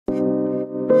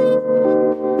Hey,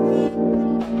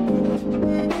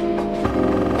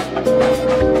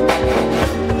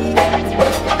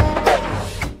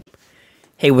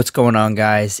 what's going on,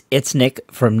 guys? It's Nick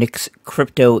from Nick's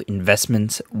Crypto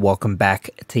Investments. Welcome back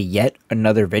to yet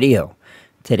another video.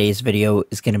 Today's video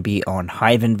is going to be on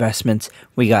Hive investments.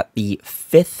 We got the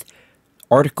fifth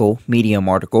article, Medium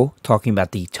article, talking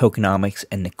about the tokenomics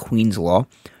and the Queen's Law.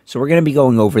 So we're going to be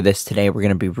going over this today. We're going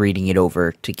to be reading it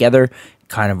over together,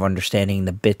 kind of understanding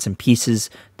the bits and pieces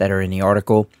that are in the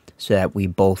article so that we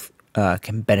both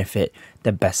can benefit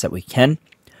the best that we can.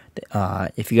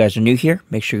 If you guys are new here,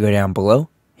 make sure you go down below,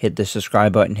 hit the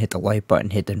subscribe button, hit the like button,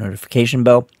 hit the notification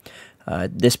bell.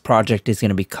 This project is going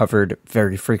to be covered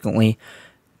very frequently,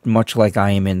 much like I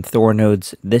am in Thor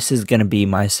nodes. This is going to be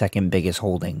my second biggest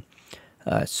holding.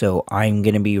 So I'm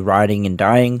going to be riding and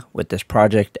dying with this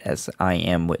project as I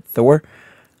am with Thor.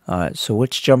 So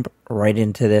let's jump right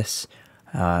into this.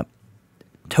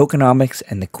 Tokenomics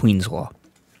and the Queen's Law.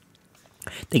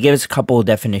 They give us a couple of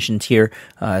definitions here,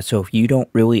 so if you don't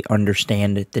really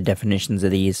understand the definitions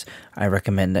of these, I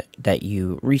recommend that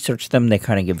you research them. They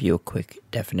kind of give you a quick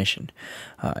definition.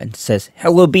 And it says,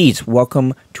 "Hello bees,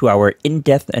 welcome to our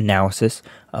in-depth analysis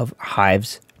of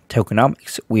Hive's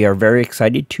tokenomics. We are very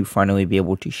excited to finally be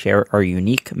able to share our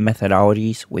unique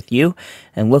methodologies with you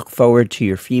and look forward to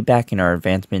your feedback in our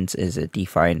advancements as a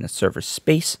DeFi and a service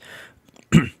space."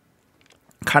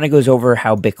 Kind of goes over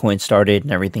how Bitcoin started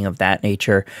and everything of that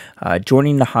nature.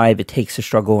 Joining the Hive, it takes the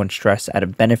struggle and stress out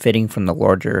of benefiting from the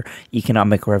larger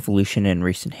economic revolution in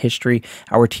recent history.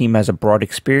 Our team has a broad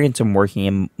experience in working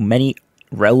in many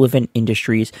relevant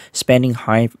industries spanning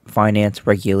high finance,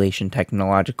 regulation,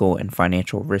 technological and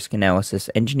financial risk analysis,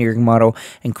 engineering model,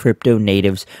 and crypto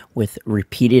natives with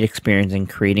repeated experience in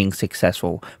creating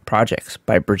successful projects.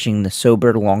 By bridging the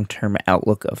sober long-term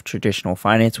outlook of traditional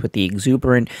finance with the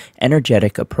exuberant,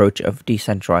 energetic approach of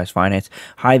decentralized finance,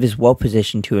 Hive is well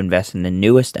positioned to invest in the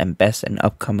newest and best and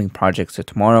upcoming projects of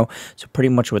tomorrow. So pretty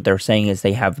much what they're saying is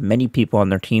they have many people on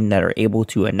their team that are able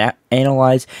to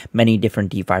analyze many different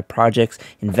DeFi projects,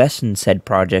 invest in said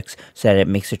projects so that it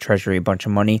makes the treasury a bunch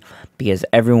of money, because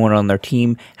everyone on their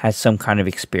team has some kind of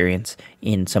experience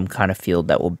in some kind of field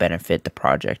that will benefit the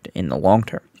project in the long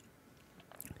term.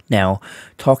 Now,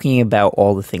 talking about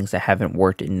all the things that haven't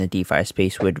worked in the DeFi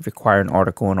space would require an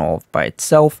article in all by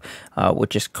itself,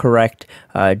 which is correct.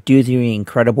 Due to the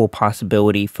incredible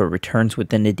possibility for returns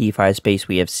within the DeFi space,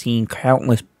 we have seen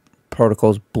countless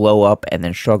protocols blow up and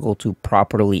then struggle to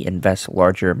properly invest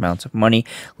larger amounts of money,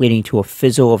 leading to a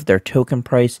fizzle of their token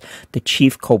price. The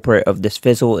chief culprit of this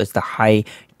fizzle is the high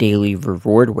daily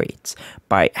reward rates.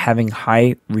 By having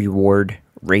high reward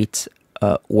rates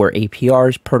or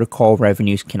APRs, protocol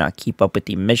revenues cannot keep up with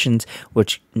the emissions,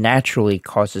 which naturally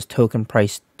causes token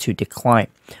price to decline,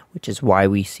 which is why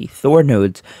we see Thor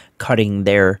nodes cutting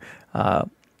their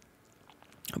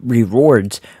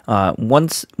rewards.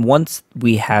 Once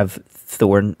we have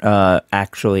Thor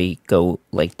actually go,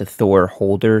 like the Thor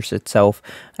holders itself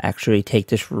actually take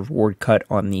this reward cut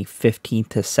on the 15th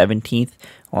to 17th.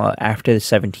 After the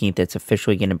 17th, it's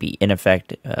officially going to be in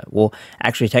effect. Well,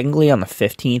 actually, technically on the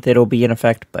 15th, it'll be in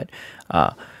effect, but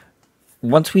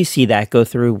once we see that go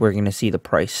through, we're going to see the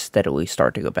price steadily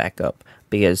start to go back up,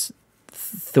 because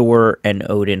Thor and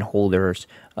Odin holders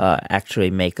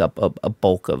actually make up a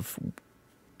bulk of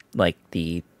like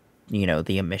the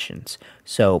emissions.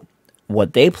 So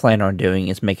what they plan on doing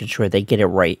is making sure they get it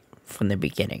right from the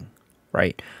beginning,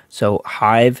 right? So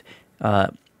Hive,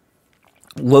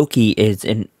 Loki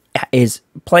is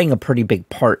playing a pretty big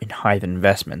part in Hive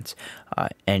investments,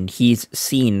 and he's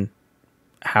seen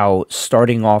how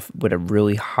starting off with a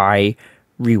really high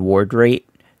reward rate,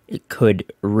 it could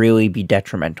really be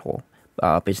detrimental,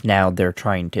 because now they're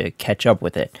trying to catch up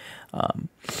with it,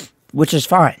 which is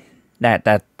fine.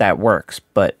 That works,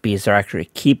 but because they're actually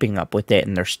keeping up with it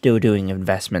and they're still doing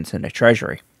investments in the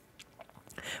treasury.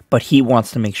 But he wants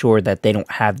to make sure that they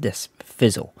don't have this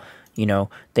fizzle.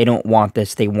 They don't want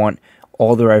this. They want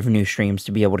all the revenue streams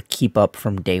to be able to keep up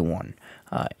from day one.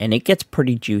 And it gets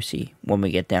pretty juicy when we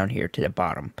get down here to the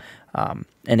bottom.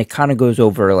 And it kind of goes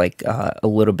over like a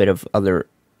little bit of other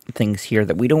things here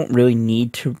that we don't really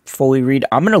need to fully read.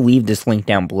 I'm going to leave this link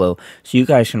down below so you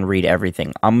guys can read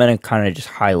everything. I'm going to kind of just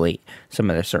highlight some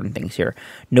of the certain things here.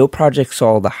 No project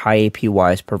saw the high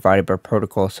APYs provided by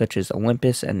protocols such as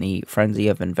Olympus and the frenzy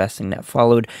of investing that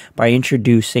followed. By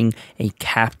introducing a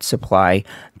capped supply,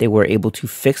 they were able to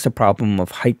fix the problem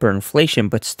of hyperinflation,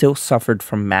 but still suffered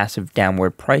from massive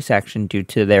downward price action due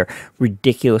to their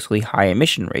ridiculously high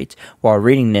emission rates. While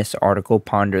reading this article,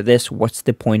 ponder this: what's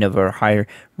the point of a higher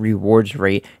rewards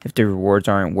rate if the rewards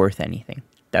aren't worth anything?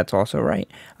 That's also right.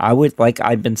 I would, like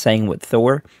I've been saying with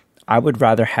Thor, I would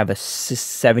rather have a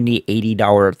 $70,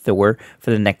 $80 Thor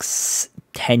for the next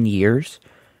 10 years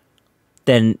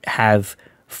than have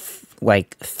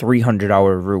like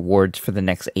 $300 rewards for the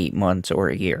next 8 months or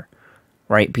a year,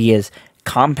 right? Because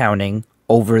compounding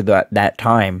over that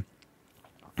time,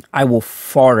 I will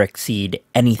far exceed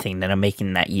anything that I'm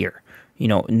making that year. You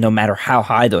know, no matter how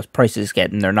high those prices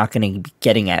get, and they're not going to be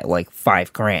getting at like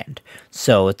 $5,000.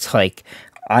 So it's like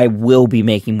I will be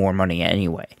making more money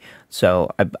anyway.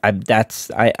 So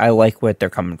I like where they're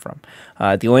coming from.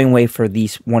 The only way for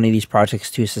one of these projects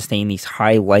to sustain these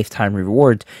high lifetime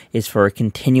rewards is for a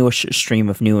continuous stream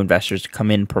of new investors to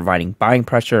come in, providing buying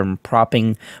pressure and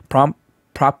propping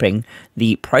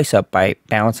the price up by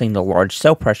balancing the large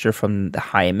sell pressure from the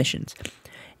high emissions.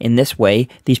 In this way,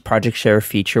 these projects share a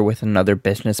feature with another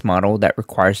business model that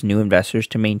requires new investors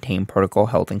to maintain protocol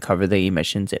health and cover the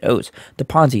emissions it owes, the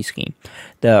Ponzi scheme.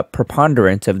 The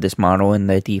preponderance of this model in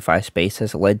the DeFi space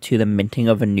has led to the minting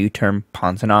of a new term,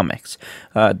 Ponzonomics.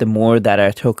 The more that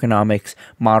a tokenomics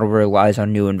model relies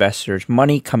on new investors'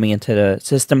 money coming into the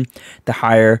system, the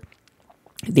higher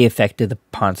the effect of the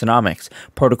Ponzonomics.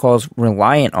 Protocols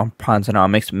reliant on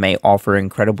Ponzonomics may offer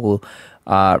incredible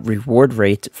reward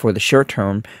rates for the short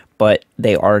term, but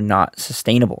they are not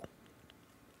sustainable.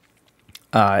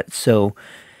 So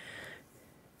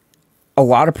a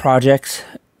lot of projects,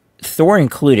 Thor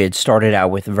included, started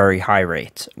out with very high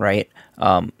rates, right?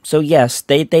 So yes,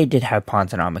 they did have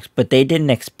Ponzonomics, but they didn't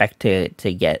expect to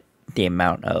get the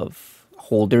amount of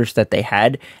holders that they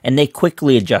had, and they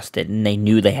quickly adjusted, and they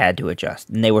knew they had to adjust,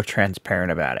 and they were transparent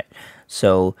about it.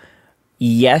 So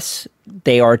yes,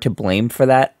 they are to blame for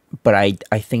that, but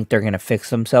I think they're going to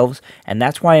fix themselves, and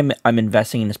that's why I'm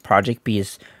investing in this project,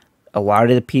 because a lot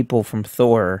of the people from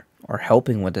Thor are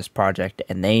helping with this project,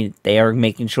 and they are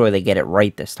making sure they get it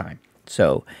right this time.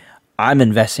 So I'm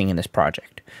investing in this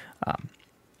project.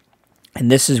 And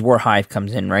this is where Hive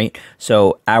comes in, right?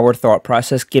 So our thought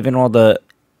process, given all the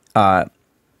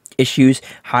issues,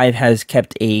 Hive has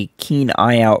kept a keen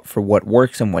eye out for what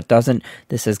works and what doesn't.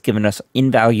 This has given us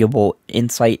invaluable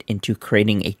insight into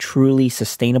creating a truly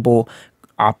sustainable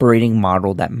operating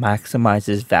model that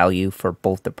maximizes value for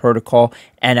both the protocol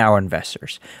and our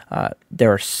investors.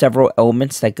 There are several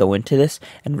elements that go into this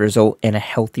and result in a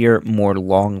healthier, more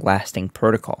long-lasting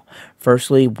protocol.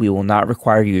 Firstly, we will not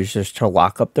require users to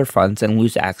lock up their funds and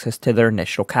lose access to their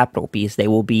initial capital, because they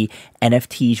will be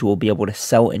NFTs who will be able to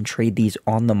sell and trade these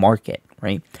on the market,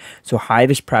 right? So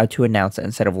Hive is proud to announce that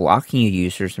instead of locking a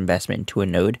user's investment into a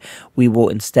node, we will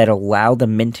instead allow the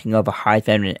minting of a Hive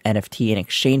NFT in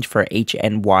exchange for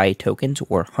HNY tokens,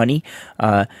 or honey.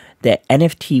 The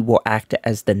NFT will act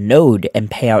as the node and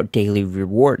pay out daily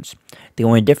rewards. The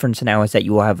only difference now is that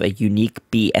you will have a unique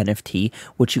B NFT,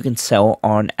 which you can sell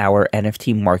on our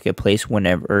NFT marketplace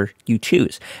whenever you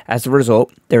choose. As a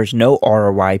result, there's no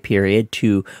ROI period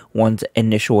to one's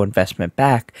initial investment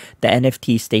back. The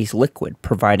NFT stays liquid,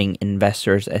 providing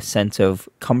investors a sense of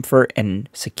comfort and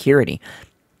security.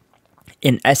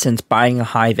 In essence, buying a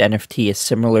Hive NFT is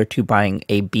similar to buying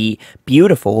a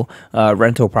beautiful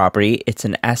rental property. It's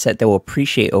an asset that will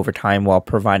appreciate over time while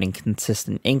providing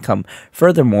consistent income.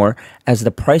 Furthermore, as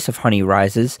the price of honey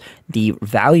rises, the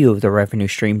value of the revenue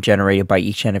stream generated by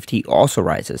each NFT also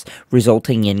rises,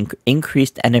 resulting in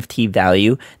increased NFT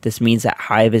value. This means that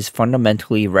Hive is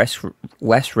fundamentally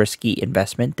less risky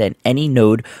investment than any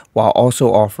node, while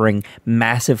also offering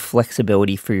massive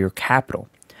flexibility for your capital.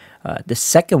 The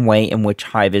second way in which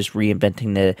Hive is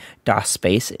reinventing the DOS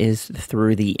space is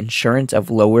through the insurance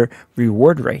of lower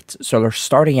reward rates. So they're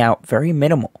starting out very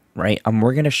minimal, right?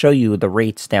 We're going to show you the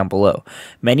rates down below.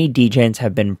 Many DJs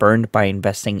have been burned by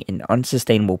investing in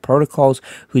unsustainable protocols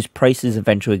whose prices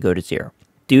eventually go to zero.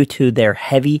 Due to their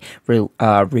heavy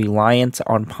reliance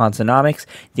on Ponzonomics,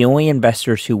 the only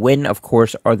investors who win, of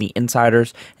course, are the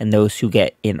insiders and those who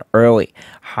get in early.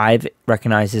 Hive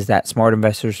recognizes that smart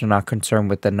investors are not concerned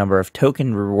with the number of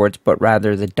token rewards, but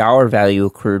rather the dollar value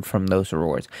accrued from those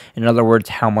rewards. In other words,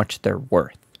 how much they're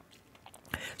worth.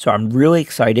 So I'm really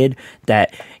excited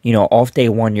that, off day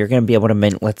one, you're going to be able to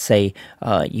mint, let's say,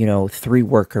 3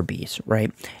 worker bees, right?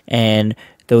 And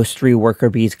those 3 worker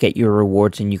bees get your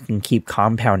rewards, and you can keep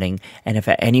compounding. And if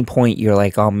at any point you're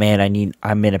like, oh man,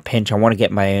 I'm in a pinch, I want to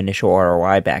get my initial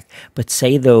ROI back. But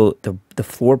say though the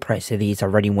floor price of these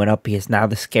already went up, because now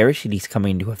the scarcity is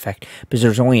coming into effect, because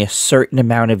there's only a certain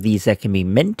amount of these that can be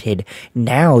minted.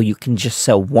 Now you can just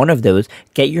sell one of those,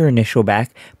 get your initial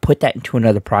back, put that into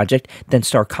another project, then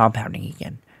start compounding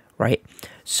again, right?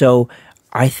 So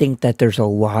I think that there's a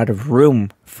lot of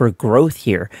room for growth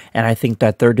here, and I think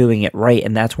that they're doing it right,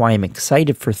 and that's why I'm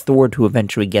excited for Thor to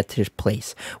eventually get to this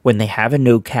place when they have a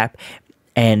node cap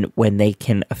and when they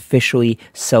can officially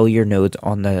sell your nodes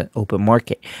on the open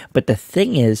market. But the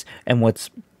thing is, and what's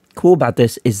cool about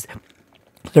this is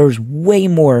there's way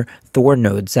more Thor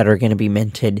nodes that are going to be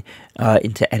minted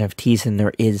into NFTs than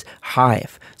there is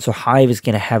Hive. So Hive is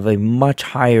going to have a much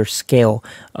higher scale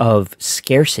of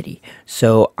scarcity.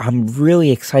 So I'm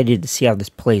really excited to see how this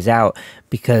plays out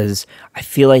because I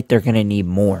feel like they're going to need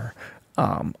more.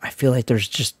 I feel like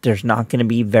there's not going to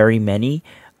be very many.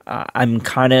 I'm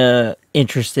kind of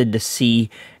interested to see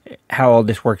how all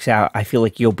this works out. I feel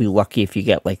like you'll be lucky if you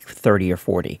get like 30 or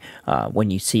 40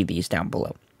 when you see these down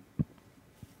below.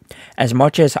 As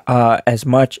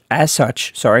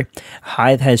such,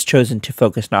 Hive has chosen to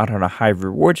focus not on a high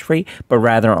rewards rate, but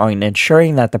rather on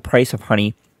ensuring that the price of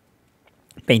honey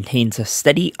maintains a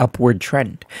steady upward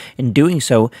trend. In doing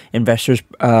so, investors'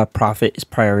 profit is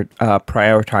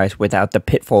prioritized without the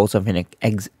pitfalls of an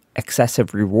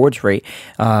excessive rewards rate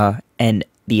and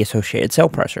the associated sell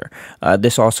pressure.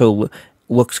 This also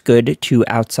looks good to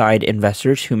outside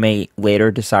investors who may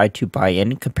later decide to buy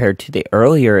in. Compared to the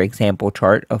earlier example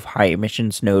chart of high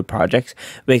emissions node projects,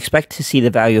 we expect to see the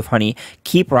value of honey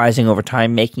keep rising over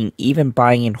time, making even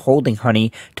buying and holding honey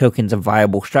tokens a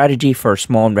viable strategy for a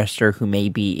small investor who may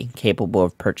be incapable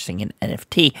of purchasing an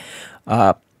NFT.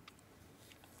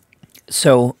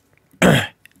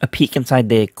 A peek inside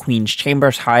the Queen's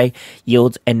Chambers, high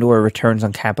yields and/or returns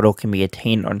on capital can be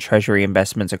attained on treasury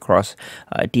investments across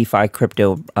DeFi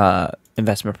crypto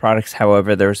investment products.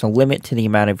 However, there's a limit to the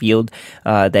amount of yield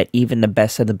that even the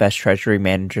best of the best treasury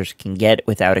managers can get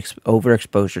without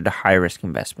overexposure to high-risk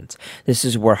investments. This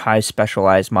is where Hive's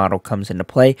specialized model comes into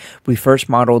play. We first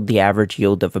modeled the average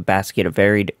yield of a basket of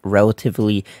varied,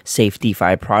 relatively safe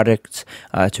DeFi products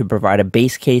to provide a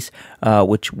base case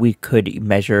which we could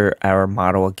measure our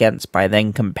model against by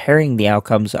then comparing the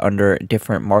outcomes under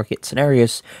different market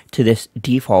scenarios to this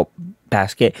default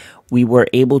basket. We were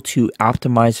able to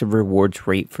optimize the rewards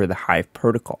rate for the Hive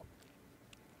protocol.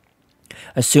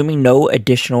 Assuming no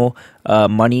additional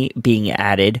money being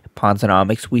added,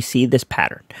 Tokenomics, we see this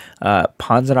pattern.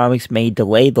 Tokenomics may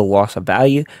delay the loss of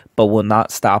value, but will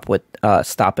not stop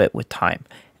it with time.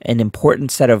 An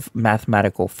important set of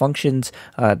mathematical functions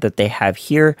that they have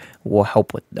here will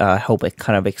help it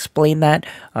kind of explain that.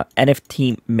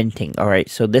 NFT minting. All right,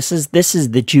 so this is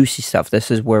the juicy stuff.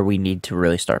 This is where we need to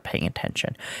really start paying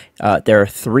attention. There are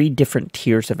 3 different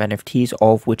tiers of NFTs,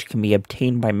 all of which can be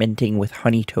obtained by minting with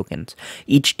honey tokens.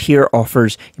 Each tier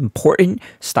offers important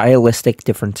stylistic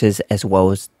differences as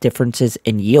well as differences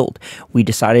in yield. We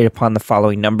decided upon the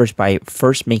following numbers by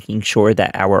first making sure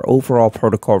that our overall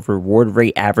protocol reward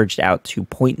rate averaged out to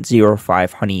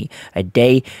 0.05 honey a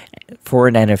day for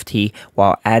an NFT,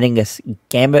 while adding a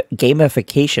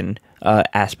gamification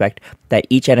aspect that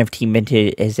each NFT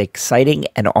minted is exciting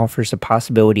and offers the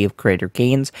possibility of greater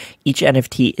gains. Each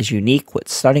NFT is unique with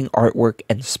stunning artwork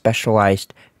and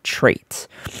specialized traits.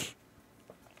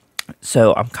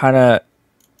 So I'm kind of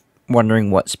wondering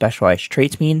what specialized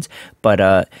traits means,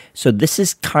 but so this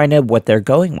is kind of what they're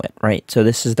going with, right? So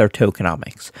this is their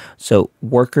tokenomics. So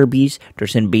worker bees,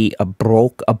 there's going to be a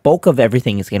bulk of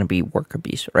everything is going to be worker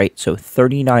bees, right? So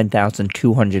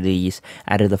 39,200 of these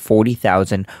out of the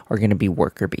 40,000 are going to be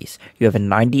worker bees. You have a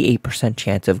 98%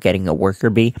 chance of getting a worker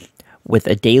bee with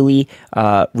a daily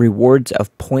rewards of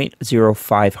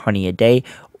 0.05 honey a day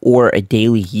or a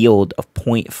daily yield of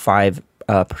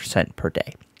 0.5% per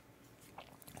day.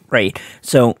 Right,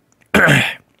 so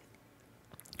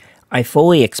I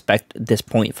fully expect this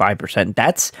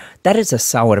 0.5%. That is a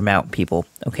solid amount, people.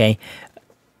 Okay,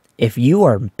 if you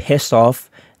are pissed off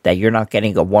that you're not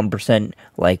getting a 1%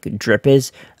 like drip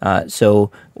is, so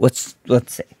let's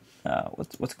say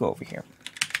let's go over here.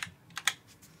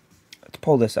 Let's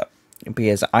pull this up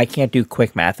because I can't do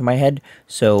quick math in my head.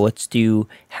 So let's do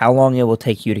how long it will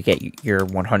take you to get your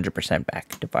 100%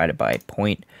 back divided by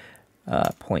 0.5.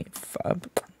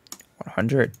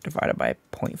 100 divided by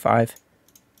 0.5.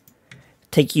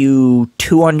 Take you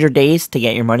 200 days to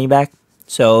get your money back.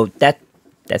 So that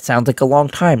sounds like a long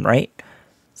time, right?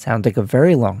 Sounds like a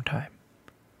very long time.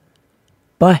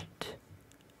 But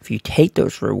if you take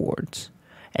those rewards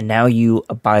and now you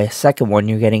buy a second one,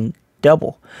 you're getting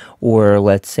double. Or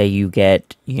let's say you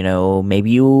get, maybe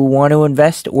you want to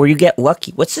invest or you get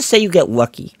lucky. Let's just say you get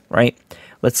lucky, right?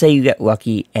 Let's say you get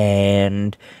lucky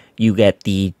and you get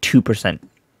the 2%.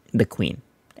 The queen,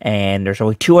 and there's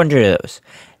only 200 of those.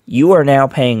 You are now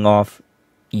paying off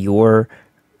your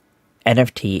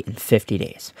NFT in 50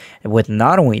 days. And with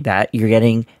not only that, you're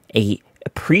getting a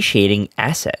appreciating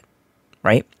asset,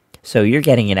 right? So you're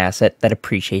getting an asset that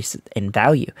appreciates in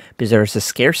value because there's a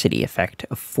scarcity effect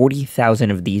of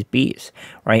 40,000 of these bees,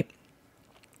 right?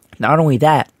 Not only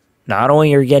that, not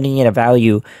only are you getting in a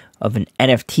value of an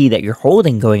NFT that you're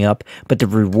holding going up, but the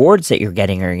rewards that you're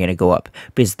getting are going to go up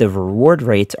because the reward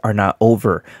rates are not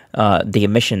over the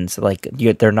emissions. Like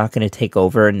they're not going to take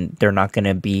over, and they're not going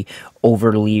to be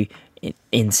overly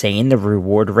insane. The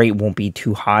reward rate won't be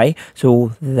too high,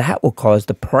 so that will cause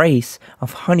the price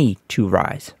of honey to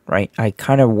rise, right? I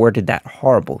kind of worded that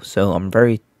horrible, so I'm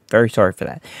very sorry for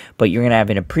that. But you're going to have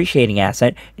an appreciating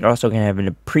asset. You're also going to have an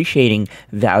appreciating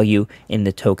value in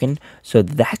the token. So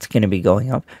that's going to be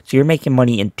going up. So you're making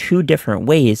money in two different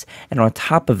ways. And on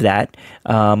top of that,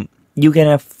 you get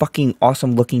a fucking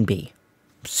awesome looking bee.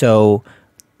 So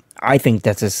I think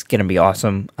that's just going to be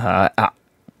awesome.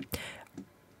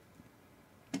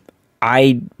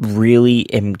 I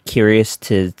really am curious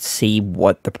to see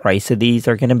what the price of these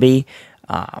are going to be.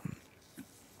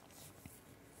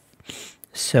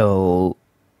 So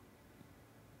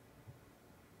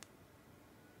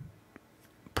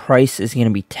price is going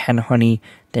to be 10 honey,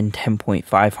 then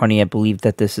 10.5 honey. I believe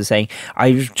that this is saying.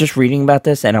 I was just reading about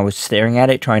this and I was staring at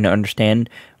it, trying to understand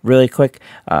really quick,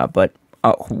 but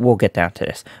we'll get down to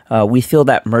this. We feel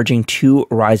that merging two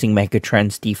rising mega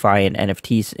trends, DeFi and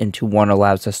NFTs, into one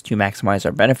allows us to maximize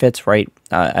our benefits, right?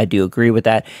 I do agree with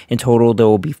that. In total, there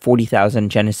will be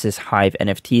 40,000 Genesis Hive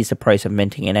NFTs. The price of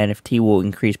minting an NFT will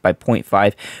increase by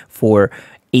 0.5 for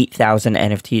 8,000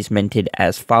 NFTs minted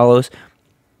as follows.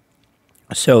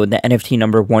 So the NFT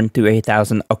number 1 through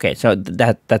 8,000. Okay, so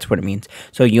that's what it means.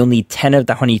 So you'll need 10 of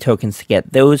the honey tokens to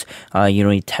get those.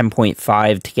 You'll need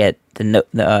 10.5 to get to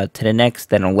the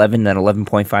next, then 11, then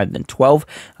 11.5, then 12.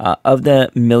 Of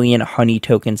the million honey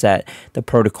tokens that the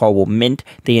protocol will mint,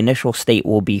 the initial state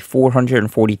will be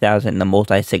 440,000 in the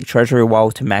multi-sig treasury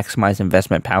wallet to maximize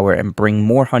investment power and bring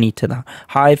more honey to the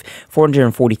Hive,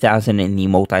 440,000 in the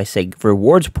multi-sig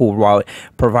rewards pool wallet,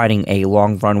 providing a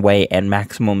long runway and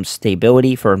maximum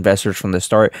stability for investors from the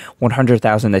start,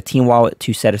 100,000 in the team wallet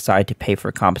to set aside to pay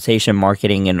for compensation,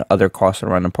 marketing, and other costs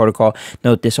around the protocol.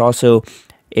 Note this also.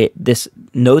 This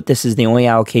is the only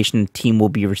allocation the team will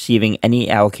be receiving. Any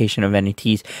allocation of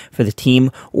NFTs for the team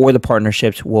or the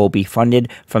partnerships will be funded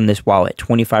from this wallet.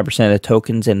 25% of the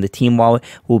tokens in the team wallet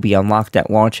will be unlocked at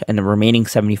launch, and the remaining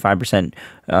 75%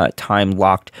 time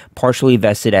locked, partially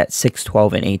vested at 6,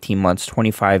 12, and 18 months,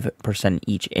 25%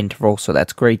 each interval. So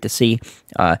that's great to see.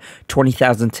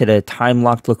 20,000 to the time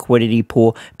locked liquidity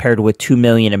pool, paired with 2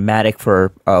 million in Matic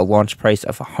for a launch price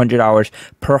of $100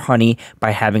 per honey.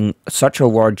 By having such a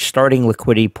large starting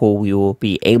liquidity pool, we will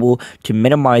be able to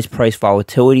minimize price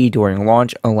volatility during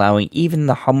launch, allowing even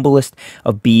the humblest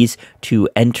of bees to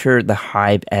enter the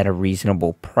Hive at a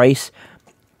reasonable price.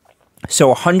 So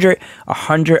 100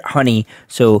 honey.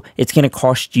 So it's going to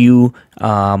cost you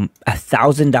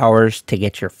 $1,000 to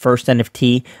get your first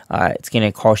NFT. It's going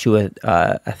to cost you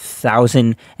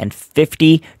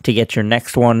 $1,050 to get your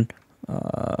next one.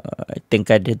 I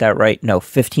think I did that right. No,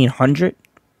 1,500.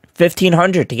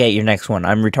 1,500 to get your next one.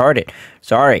 I'm retarded.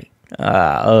 Sorry.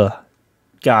 God,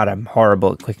 I'm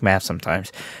horrible at quick math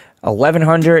sometimes.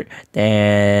 1,100,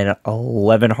 then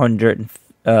 1,100,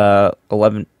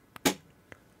 11.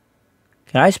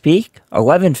 Can I speak?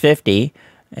 1,150,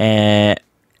 and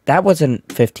that wasn't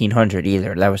 1,500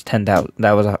 either. That was 10,000.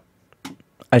 That was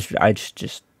I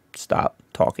just stop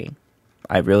talking.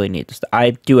 I really need to stop.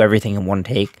 I do everything in one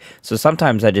take, so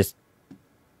sometimes I just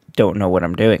don't know what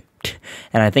I'm doing.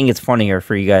 And I think it's funnier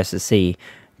for you guys to see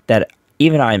that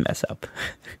even I mess up.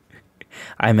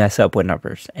 I mess up with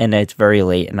numbers, and it's very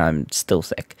late, and I'm still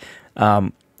sick.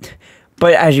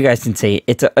 But as you guys can see,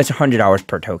 it's $100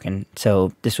 per token.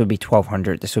 So this would be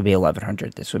 1,200. This would be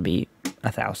 1,100. This would be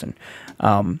 1,000.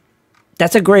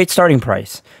 That's a great starting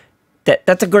price.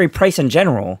 That's a great price in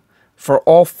general for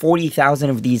all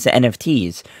 40,000 of these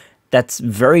NFTs. That's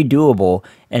very doable,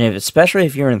 and especially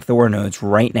if you're in Thor nodes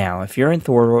right now. If you're in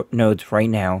Thor nodes right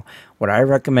now, what I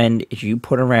recommend is you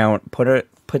put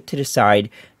to the side,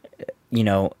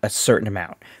 a certain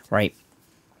amount, right?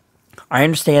 I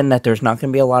understand that there's not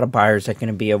going to be a lot of buyers that are going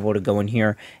to be able to go in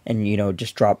here and,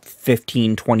 just drop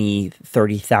 $15,000, $20,000,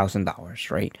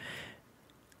 $30,000, right?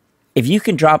 If you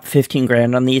can drop 15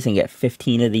 grand on these and get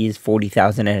 15 of these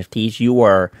 40,000 NFTs,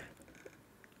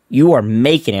 you are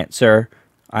making it, sir.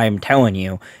 I'm telling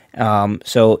you.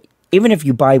 So even if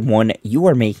you buy one, you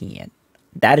are making it.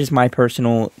 That is my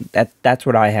personal, that's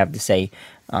what I have to say.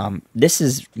 This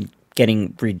is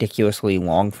getting ridiculously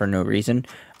long for no reason.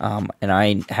 And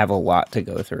I have a lot to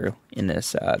go through in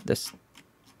this,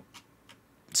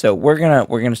 so we're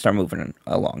gonna start moving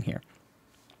along here.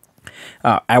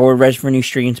 Our revenue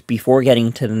streams, before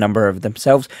getting to the number of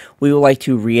themselves, we would like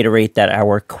to reiterate that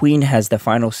our queen has the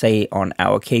final say on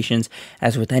allocations.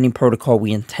 As with any protocol,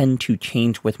 we intend to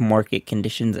change with market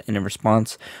conditions in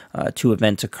response to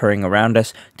events occurring around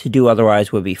us. To do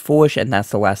otherwise would be foolish, and that's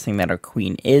the last thing that our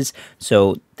queen is.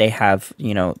 So they have,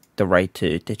 the right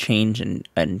to change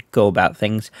and go about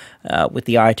things. With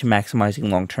the eye to maximizing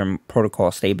long-term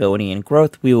protocol stability and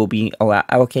growth, we will be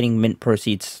allocating mint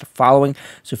proceeds to the following.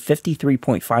 So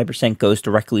 53.5% goes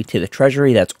directly to the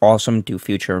treasury. That's awesome. Do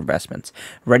future investments.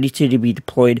 Ready to be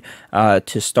deployed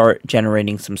to start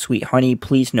generating some sweet honey.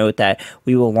 Please note that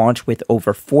we will launch with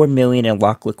over $4 million in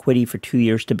locked liquidity for 2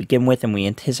 years to begin with, and we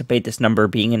anticipate this number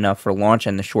being enough for launch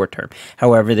in the short term.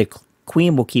 However, the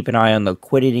queen will keep an eye on the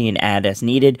liquidity and add as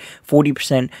needed.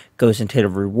 40% goes into the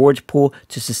rewards pool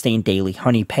to sustain daily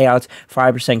honey payouts.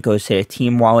 5% goes to the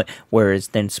team wallet, where it's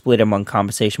then split among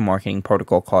compensation, marketing,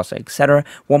 protocol costs, etc.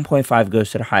 1.5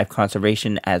 goes to the Hive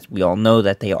conservation, as we all know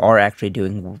that they are actually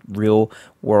doing real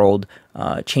world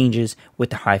changes with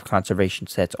the Hive conservation.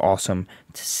 So that's awesome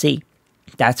to see.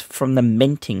 That's from the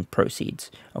minting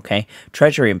proceeds, okay?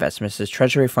 Treasury investments. As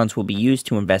treasury funds will be used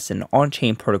to invest in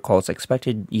on-chain protocols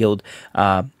expected to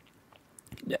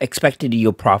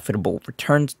yield profitable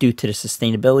returns due to the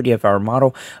sustainability of our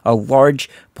model. A large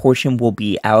portion will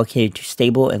be allocated to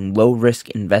stable and low-risk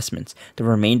investments. The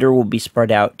remainder will be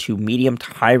spread out to medium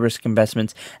to high-risk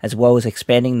investments, as well as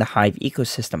expanding the Hive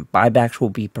ecosystem. Buybacks will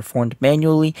be performed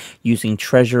manually using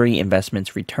treasury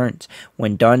investments returns.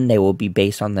 When done, they will be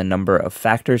based on the number of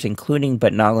factors, including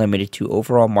but not limited to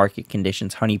overall market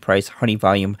conditions, honey price, honey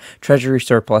volume, treasury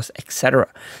surplus, etc.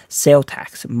 Sale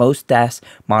tax. Most DAS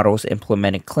models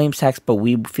implemented claims tax, but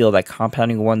we feel that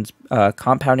compounding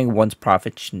one's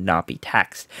profit should not be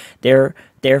taxed.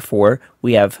 Therefore,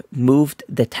 we have moved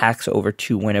the tax over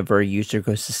to whenever a user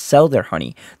goes to sell their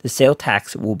honey. The sale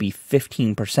tax will be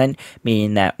 15%,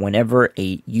 meaning that whenever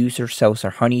a user sells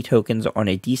their honey tokens on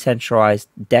a decentralized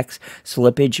DEX,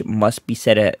 slippage must be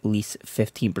set at least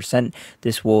 15%.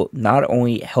 This will not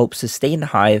only help sustain the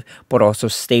Hive, but also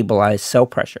stabilize sell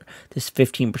pressure. This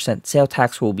 15% sale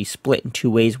tax will be split in two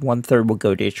ways. 1/3 will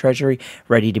go to the treasury,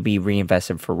 ready to be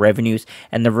reinvested for revenues,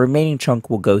 and the remaining chunk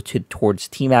will go towards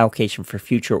team allocation for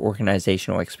future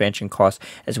organizational expansion costs,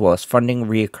 as well as funding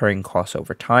reoccurring costs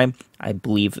over time. I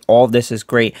believe all of this is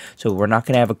great. So we're not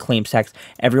going to have a claims tax.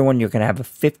 Everyone, you're going to have a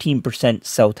 15%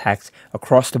 sell tax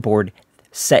across the board,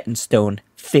 set in stone,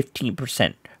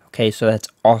 15%. Okay, so that's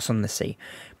awesome to see.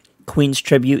 Queen's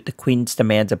tribute. The Queen's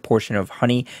demands a portion of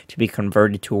honey to be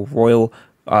converted to a royal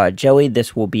jelly.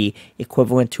 This will be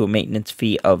equivalent to a maintenance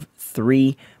fee of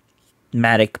 3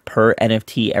 Matic per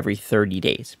NFT every 30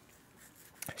 days.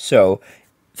 So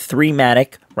 3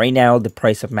 Matic. Right now, the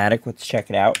price of Matic, let's check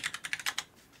it out.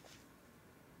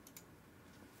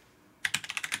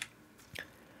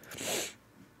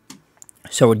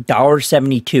 So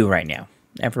 $1.72 right now,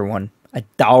 everyone.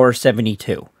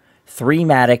 $1.72. 3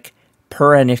 Matic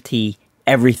per NFT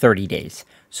every 30 days.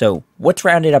 So what's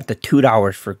rounded up to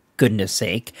 $2 for goodness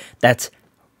sake? That's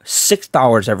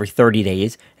 $6 every 30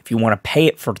 days. If you want to pay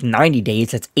it for 90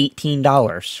 days, that's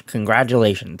 $18.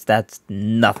 Congratulations. That's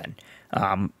nothing.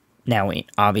 Now,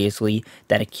 obviously,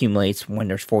 that accumulates when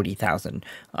there's 40,000.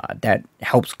 That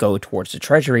helps go towards the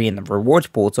treasury and the rewards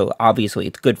pool. So, obviously,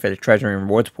 it's good for the treasury and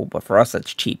rewards pool. But for us,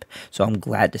 that's cheap. So, I'm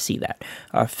glad to see that.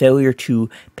 Failure to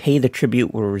pay the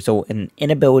tribute will result in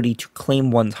inability to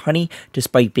claim one's honey,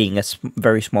 despite being a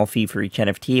very small fee for each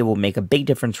NFT. It will make a big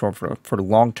difference for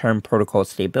long-term protocol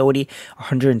stability.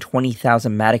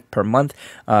 120,000 Matic per month.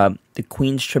 The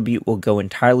Queen's tribute will go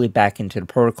entirely back into the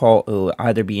protocol. It will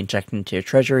either be injected into the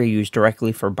treasury or used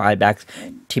directly for buybacks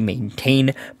to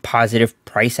maintain positive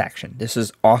price action. This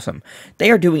is awesome.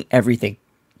 They are doing everything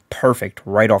perfect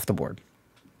right off the board.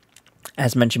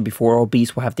 As mentioned before, all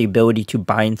bees will have the ability to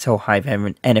buy and sell Hive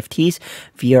NFTs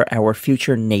via our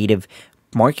future native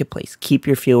marketplace. Keep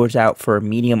your feelers out for a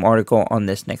Medium article on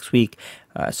this next week.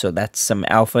 So that's some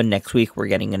alpha. Next week, we're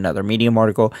getting another Medium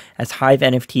article. As Hive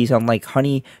NFTs, unlike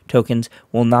honey tokens,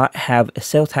 will not have a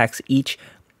sale tax. Each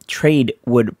trade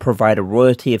would provide a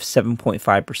royalty of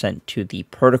 7.5% to the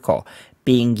protocol,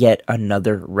 being yet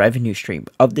another revenue stream.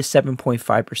 Of the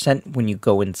 7.5%, when you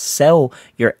go and sell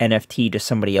your NFT to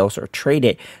somebody else or trade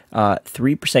it,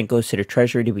 3% goes to the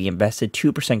treasury to be invested,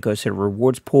 2% goes to the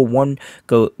rewards pool, 1%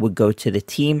 would go to the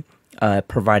team,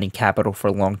 providing capital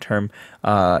for long-term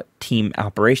team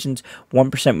operations.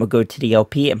 1% will go to the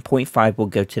LP, and 0.5 will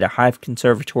go to the Hive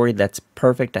Conservatory. That's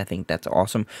perfect. I think that's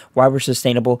awesome. Why we're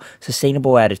sustainable?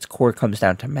 Sustainable at its core comes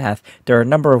down to math. There are a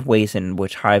number of ways in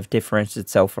which Hive differentiates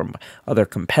itself from other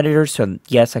competitors, so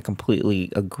yes, I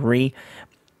completely agree.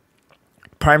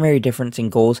 Primary difference in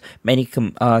goals: many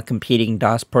competing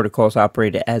DOS protocols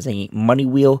operate as a money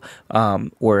wheel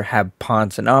or have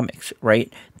Ponzonomics,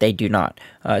 right? They do not.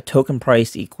 Token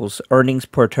price equals earnings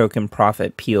per token,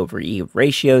 profit P over E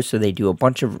ratio, so they do a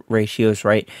bunch of ratios,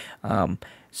 right?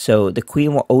 So the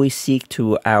Queen will always seek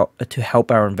to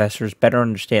help our investors better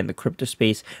understand the crypto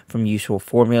space, from useful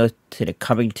formulas to the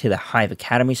coming to the Hive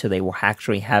Academy, so they will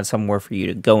actually have somewhere for you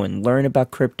to go and learn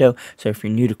about crypto. So if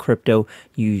you're new to crypto,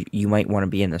 you might want to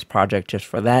be in this project just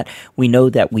for that. We know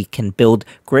that we can build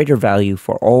greater value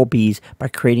for all bees by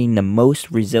creating the most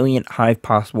resilient Hive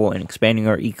possible and expanding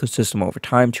our ecosystem over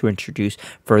time to introduce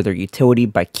further utility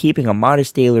by keeping a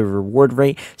modest daily reward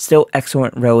rate, still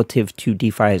excellent relative to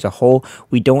DeFi as a whole.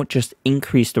 We don't just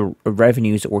increase the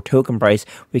revenues or token price,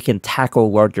 we can tackle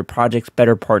larger projects,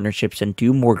 better partnerships, and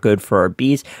do more good for our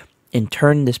bees. In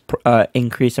turn, this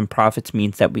increase in profits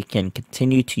means that we can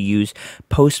continue to use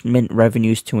post-mint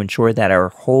revenues to ensure that our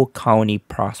whole colony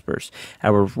prospers.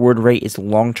 Our reward rate is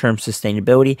long-term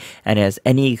sustainability, and as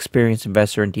any experienced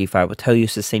investor in DeFi will tell you,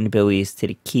 sustainability is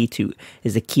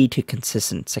the key to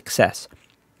consistent success.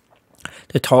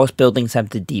 The tallest buildings have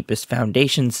the deepest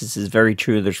foundations. This is very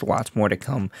true. There's lots more to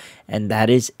come, and that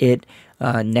is it.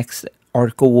 Next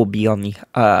article will be on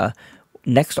the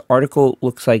next article.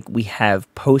 Looks like we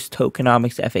have post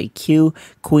Tokenomics FAQ,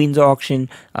 Queen's auction,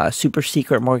 super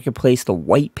secret marketplace, the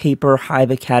white paper, Hive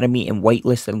Academy, and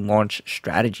whitelist and launch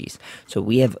strategies. So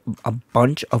we have a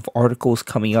bunch of articles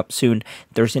coming up soon.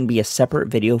 There's going to be a separate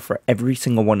video for every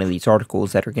single one of these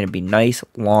articles that are going to be nice,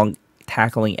 long,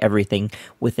 tackling everything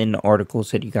within the articles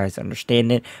so that you guys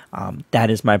understand it. That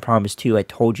is my promise too. I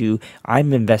told you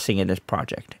I'm investing in this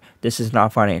project. This is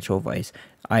not financial advice.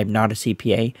 I'm not a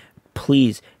CPA.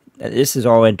 Please, this is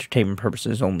all entertainment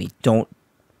purposes only. Don't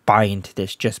buy into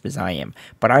this just as I am.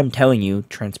 But I'm telling you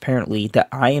transparently that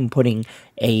I am putting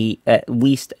at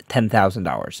least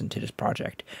 $10,000 into this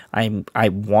project. I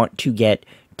want to get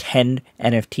 10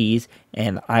 NFTs,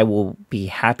 and I will be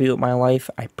happy with my life.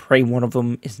 I pray one of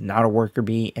them is not a worker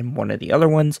bee and one of the other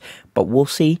ones, but we'll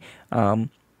see. And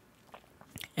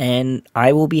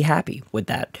I will be happy with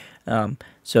that.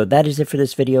 So that is it for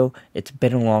this video. It's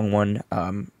been a long one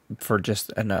for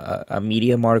just a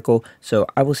Medium article. So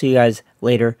I will see you guys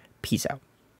later. Peace out.